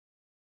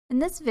In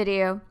this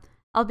video,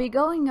 I'll be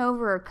going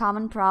over a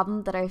common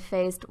problem that I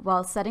faced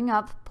while setting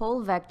up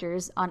pole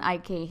vectors on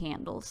IK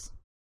handles.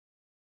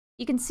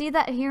 You can see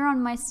that here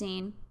on my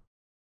scene,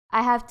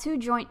 I have two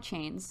joint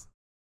chains,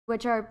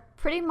 which are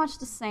pretty much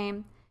the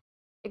same,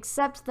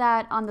 except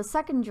that on the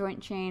second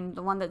joint chain,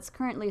 the one that's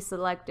currently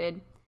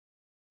selected,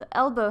 the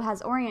elbow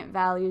has orient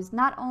values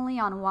not only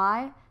on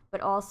Y, but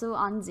also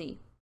on Z.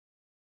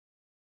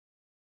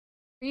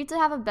 For you to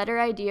have a better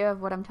idea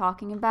of what I'm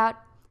talking about,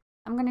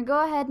 I'm going to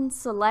go ahead and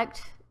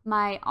select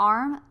my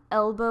arm,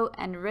 elbow,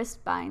 and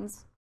wrist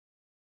binds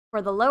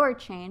for the lower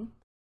chain,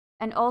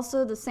 and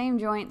also the same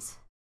joints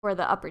for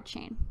the upper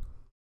chain.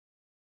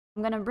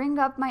 I'm going to bring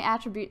up my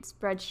attribute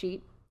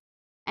spreadsheet,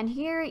 and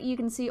here you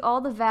can see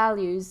all the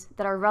values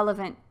that are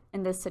relevant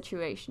in this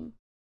situation.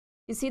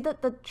 You see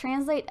that the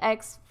translate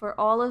X for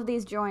all of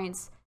these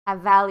joints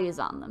have values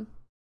on them,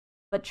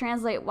 but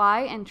translate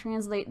Y and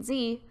translate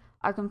Z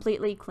are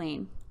completely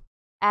clean,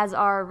 as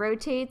are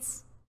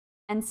rotates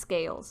and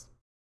scales.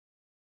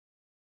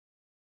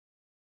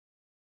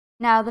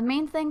 Now, the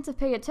main thing to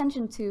pay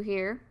attention to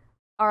here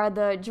are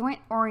the joint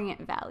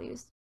orient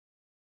values.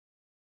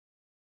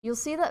 You'll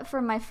see that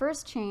for my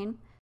first chain,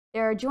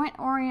 there are joint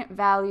orient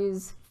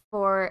values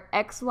for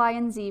X, Y,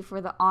 and Z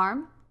for the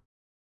arm,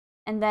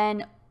 and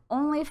then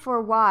only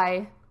for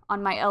Y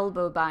on my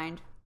elbow bind,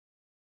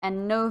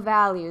 and no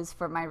values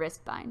for my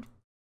wrist bind.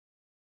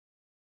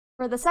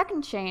 For the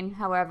second chain,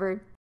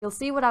 however, you'll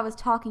see what I was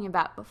talking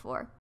about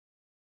before.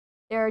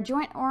 There are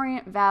joint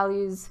orient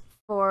values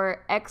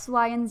for X,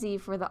 Y, and Z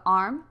for the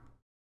arm,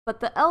 but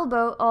the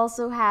elbow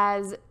also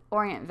has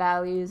orient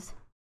values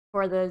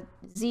for the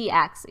Z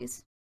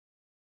axes.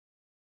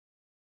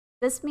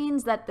 This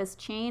means that this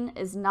chain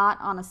is not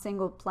on a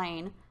single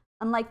plane,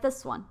 unlike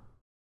this one.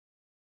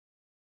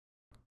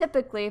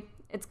 Typically,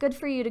 it's good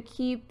for you to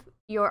keep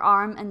your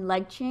arm and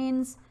leg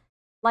chains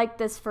like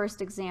this first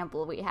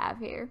example we have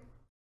here.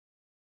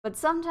 But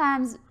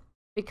sometimes,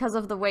 because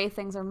of the way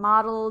things are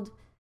modeled,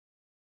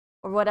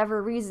 or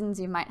whatever reasons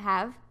you might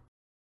have,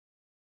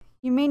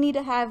 you may need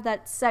to have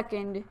that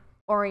second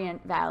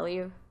orient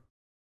value.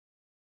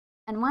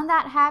 And when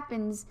that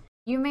happens,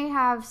 you may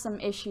have some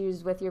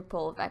issues with your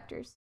pole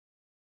vectors.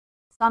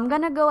 So I'm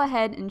going to go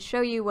ahead and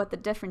show you what the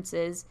difference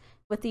is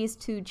with these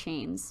two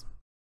chains.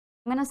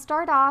 I'm going to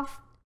start off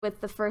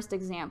with the first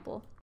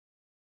example.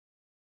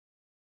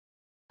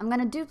 I'm going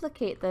to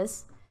duplicate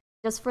this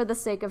just for the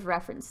sake of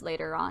reference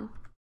later on.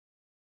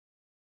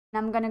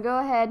 And I'm going to go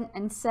ahead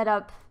and set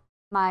up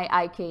my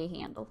IK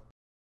handle.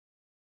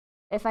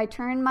 If I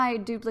turn my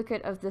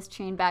duplicate of this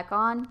chain back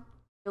on,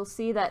 you'll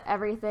see that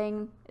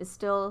everything is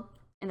still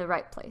in the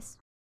right place.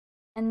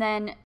 And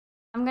then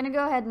I'm going to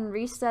go ahead and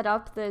reset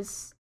up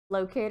this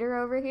locator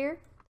over here.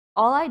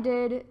 All I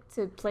did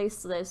to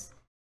place this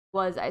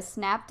was I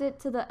snapped it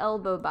to the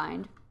elbow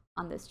bind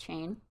on this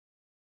chain,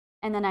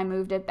 and then I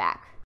moved it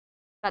back.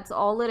 That's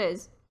all it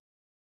is.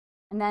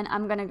 And then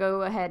I'm going to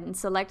go ahead and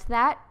select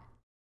that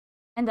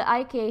and the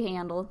IK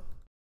handle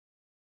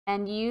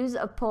and use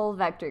a pole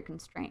vector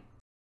constraint.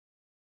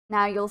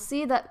 Now you'll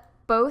see that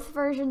both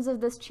versions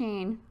of this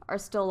chain are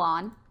still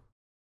on,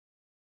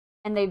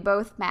 and they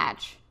both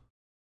match.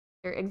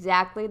 They're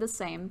exactly the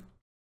same,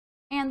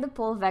 and the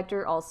pole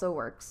vector also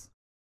works.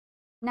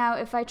 Now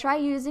if I try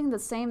using the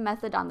same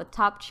method on the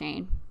top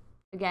chain,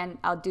 again,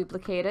 I'll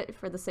duplicate it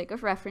for the sake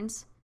of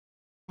reference,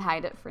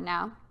 hide it for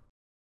now.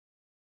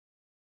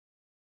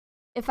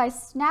 If I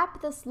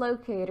snap this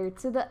locator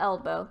to the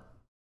elbow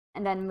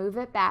and then move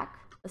it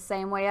back the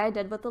same way I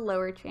did with the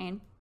lower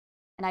chain,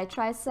 and I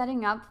try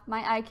setting up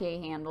my IK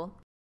handle,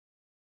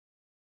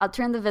 I'll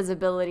turn the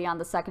visibility on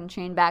the second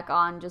chain back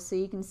on just so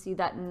you can see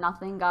that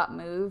nothing got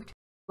moved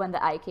when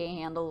the IK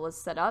handle was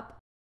set up.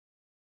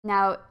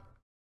 Now,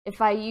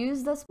 if I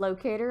use this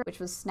locator, which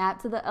was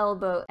snapped to the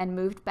elbow and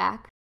moved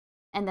back,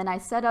 and then I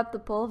set up the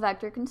pole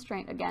vector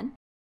constraint again,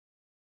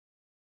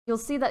 you'll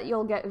see that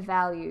you'll get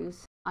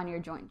values on your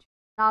joint.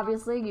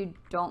 Obviously, you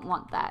don't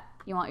want that.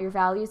 You want your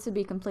values to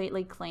be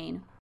completely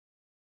clean.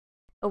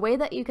 A way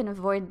that you can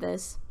avoid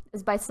this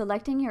is by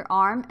selecting your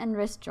arm and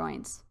wrist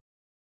joints,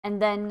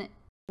 and then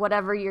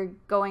whatever you're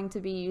going to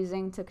be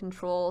using to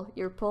control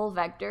your pole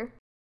vector,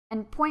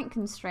 and point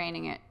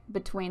constraining it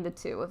between the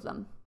two of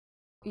them.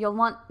 You'll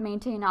want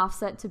maintain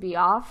offset to be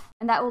off,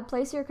 and that will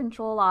place your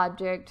control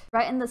object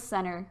right in the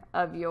center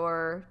of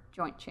your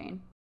joint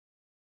chain.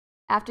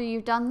 After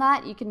you've done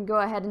that, you can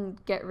go ahead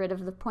and get rid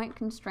of the point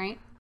constraint.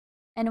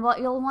 And what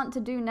you'll want to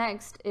do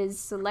next is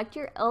select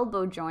your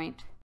elbow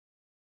joint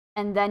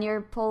and then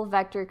your pole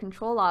vector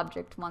control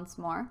object once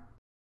more.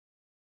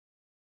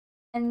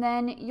 And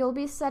then you'll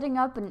be setting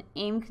up an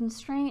aim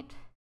constraint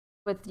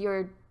with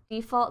your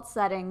default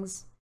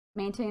settings,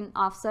 maintain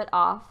offset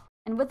off,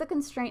 and with the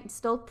constraint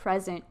still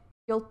present,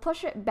 you'll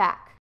push it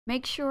back.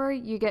 Make sure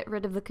you get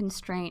rid of the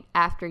constraint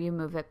after you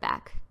move it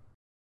back.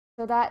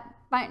 So that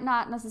might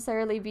not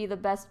necessarily be the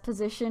best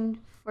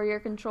position for your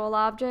control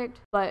object,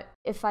 but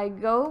if I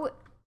go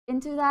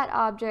into that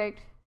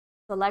object,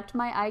 select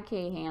my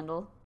IK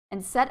handle,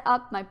 and set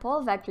up my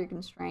pole vector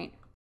constraint,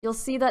 you'll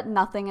see that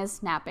nothing is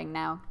snapping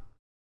now.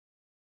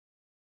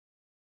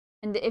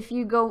 And if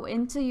you go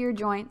into your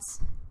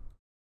joints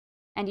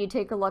and you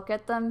take a look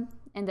at them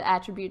in the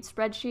attribute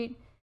spreadsheet,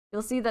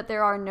 you'll see that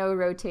there are no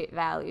rotate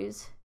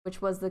values,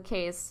 which was the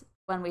case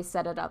when we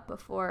set it up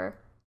before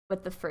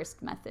with the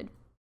first method.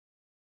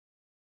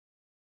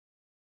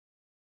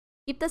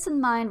 Keep this in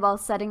mind while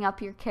setting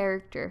up your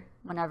character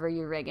whenever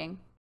you're rigging.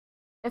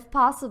 If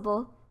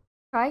possible,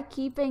 try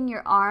keeping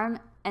your arm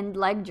and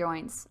leg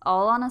joints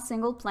all on a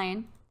single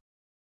plane.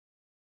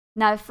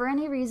 Now, if for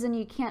any reason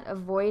you can't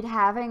avoid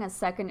having a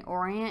second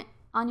orient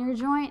on your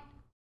joint,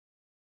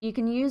 you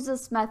can use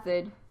this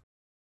method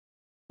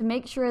to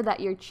make sure that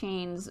your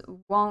chains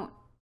won't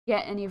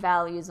get any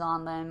values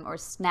on them or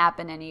snap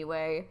in any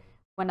way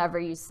whenever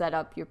you set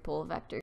up your pull vector.